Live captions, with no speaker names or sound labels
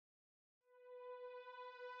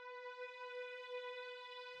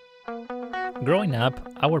Growing up,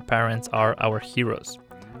 our parents are our heroes.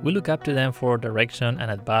 We look up to them for direction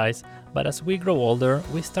and advice, but as we grow older,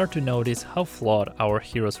 we start to notice how flawed our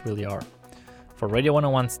heroes really are. For Radio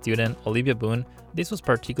 101 student Olivia Boone, this was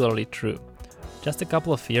particularly true. Just a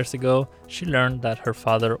couple of years ago, she learned that her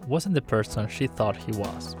father wasn't the person she thought he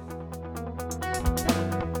was.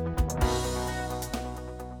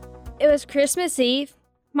 It was Christmas Eve.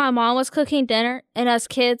 My mom was cooking dinner, and us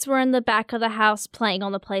kids were in the back of the house playing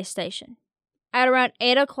on the PlayStation. At around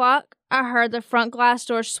 8 o'clock, I heard the front glass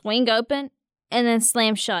door swing open and then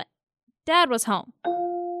slam shut. Dad was home.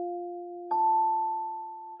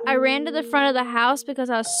 I ran to the front of the house because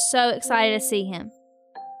I was so excited to see him.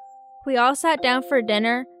 We all sat down for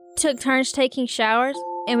dinner, took turns taking showers,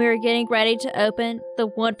 and we were getting ready to open the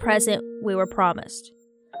one present we were promised.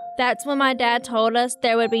 That's when my dad told us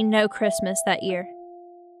there would be no Christmas that year.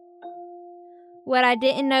 What I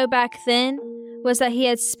didn't know back then was that he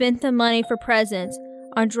had spent the money for presents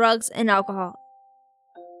on drugs and alcohol.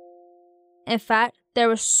 In fact, there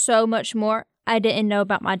was so much more I didn't know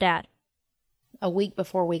about my dad. A week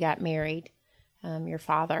before we got married, your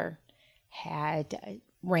father had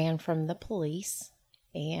ran from the police,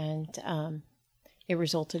 and it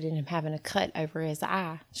resulted in him having a cut over his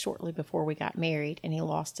eye shortly before we got married, and he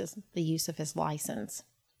lost the use of his license.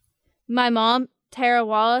 My mom, Tara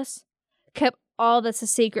Wallace, kept all this a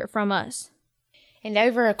secret from us. And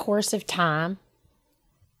over a course of time,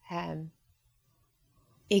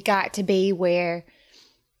 it got to be where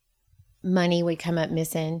money would come up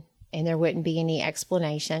missing and there wouldn't be any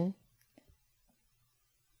explanation.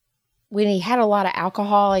 When he had a lot of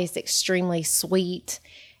alcohol, he's extremely sweet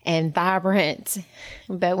and vibrant.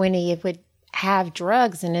 But when he would have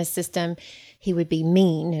drugs in his system, he would be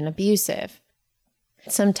mean and abusive.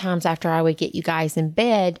 Sometimes after I would get you guys in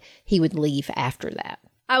bed, he would leave after that.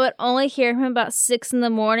 I would only hear him about 6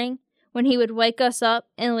 a.m. when he would wake us up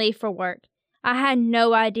and leave for work. I had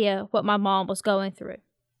no idea what my mom was going through.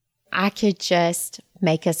 I could just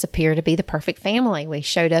make us appear to be the perfect family. We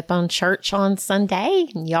showed up on church on Sunday,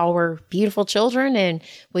 and y'all were beautiful children, and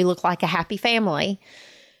we looked like a happy family.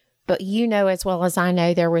 But you know as well as I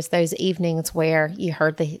know, there was those evenings where you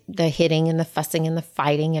heard the hitting and the fussing and the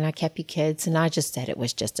fighting, and I kept you kids, and I just said it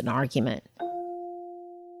was just an argument.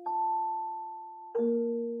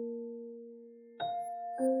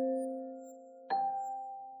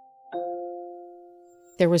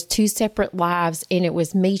 There was 2 separate lives, and it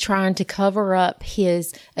was me trying to cover up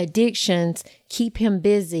his addictions, keep him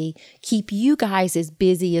busy, keep you guys as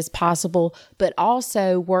busy as possible, but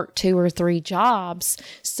also work 2 or 3 jobs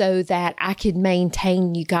so that I could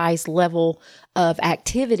maintain you guys' level of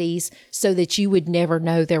activities so that you would never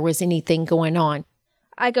know there was anything going on.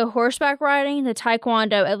 I go horseback riding to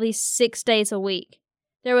taekwondo at least 6 days a week.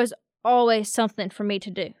 There was always something for me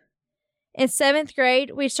to do. In 7th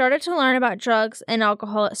grade, we started to learn about drugs and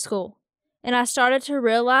alcohol at school, and I started to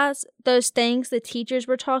realize those things the teachers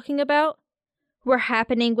were talking about were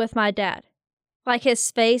happening with my dad. Like his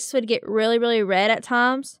face would get really, really red at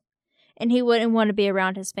times, and he wouldn't want to be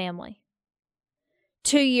around his family.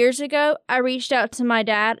 2 years ago, I reached out to my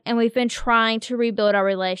dad, and we've been trying to rebuild our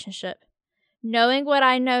relationship. Knowing what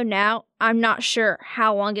I know now, I'm not sure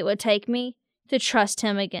how long it would take me to trust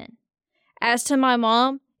him again. As to my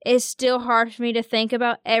mom, it's still hard for me to think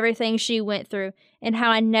about everything she went through and how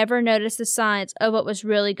I never noticed the signs of what was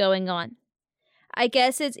really going on. I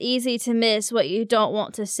guess it's easy to miss what you don't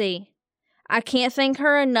want to see. I can't thank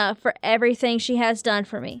her enough for everything she has done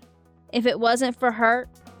for me. If it wasn't for her,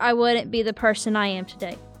 I wouldn't be the person I am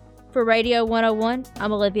today. For Radio 101,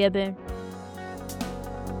 I'm Olivia Boone.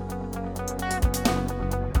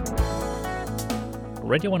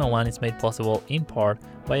 Radio 101 is made possible in part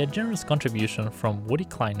by a generous contribution from Woody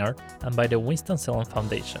Kleinert and by the Winston-Salem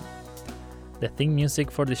Foundation. The theme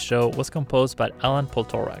music for this show was composed by Alan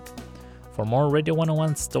Poltorak. For more Radio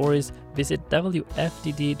 101 stories, visit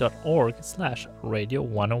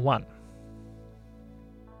wfdd.org/Radio101.